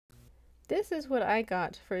this is what I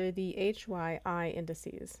got for the HYI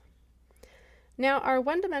indices. Now, our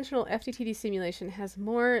one-dimensional FDTD simulation has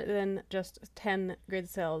more than just 10 grid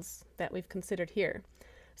cells that we've considered here.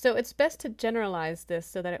 So it's best to generalize this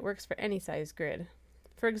so that it works for any size grid.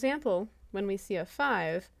 For example, when we see a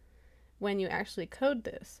 5, when you actually code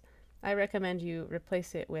this, I recommend you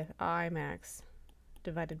replace it with I max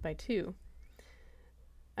divided by 2.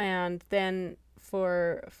 And then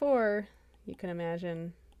for 4, you can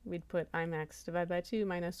imagine we'd put I max divided by 2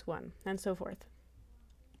 minus 1, and so forth.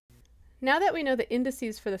 Now that we know the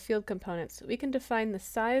indices for the field components, we can define the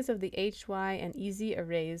size of the HY and EZ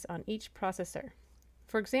arrays on each processor.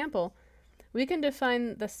 For example, we can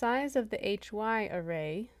define the size of the HY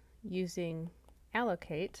array using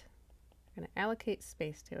allocate. We're going to allocate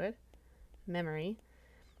space to it, memory,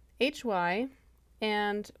 HY,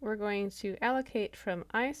 and we're going to allocate from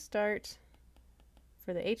iStart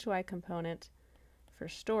for the HY component for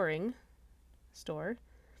storing, store,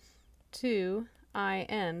 to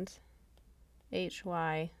iEnd,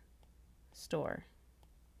 HY, store.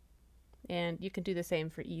 And you can do the same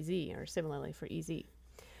for EZ, or similarly for EZ.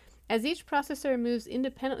 As each processor moves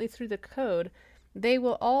independently through the code, they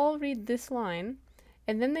will all read this line,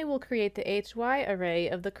 and then they will create the HY array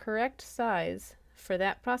of the correct size for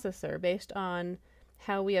that processor based on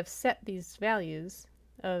how we have set these values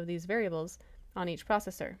of these variables on each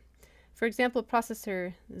processor. For example,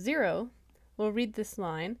 processor 0 will read this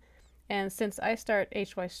line, and since iStart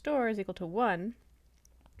HY store is equal to 1,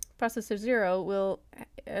 processor 0 will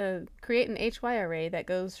create an HY array that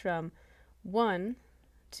goes from 1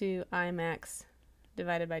 to I max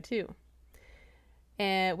divided by 2.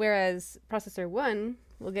 And whereas processor 1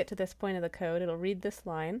 will get to this point of the code, it'll read this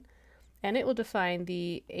line, and it will define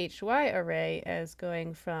the HY array as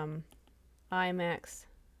going from I max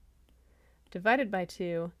divided by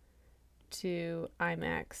 2 to I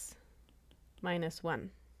max minus 1.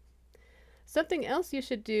 Something else you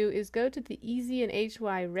should do is go to the EZ and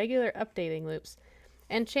HY regular updating loops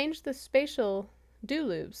and change the spatial do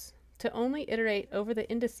loops to only iterate over the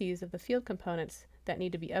indices of the field components that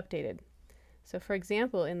need to be updated. So for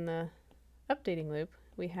example, in the updating loop,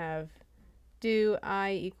 we have do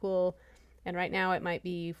I equal, and right now it might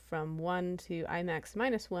be from 1 to I max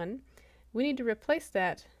minus 1. We need to replace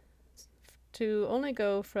that to only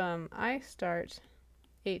go from iStart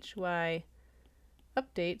HY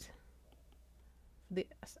update, the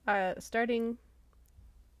starting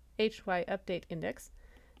HY update index,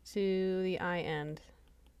 to the iEnd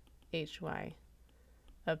HY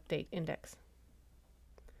update index.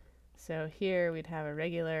 So here we'd have a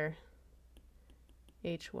regular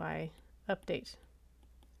HY update.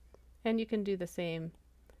 And you can do the same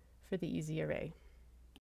for the EZ array.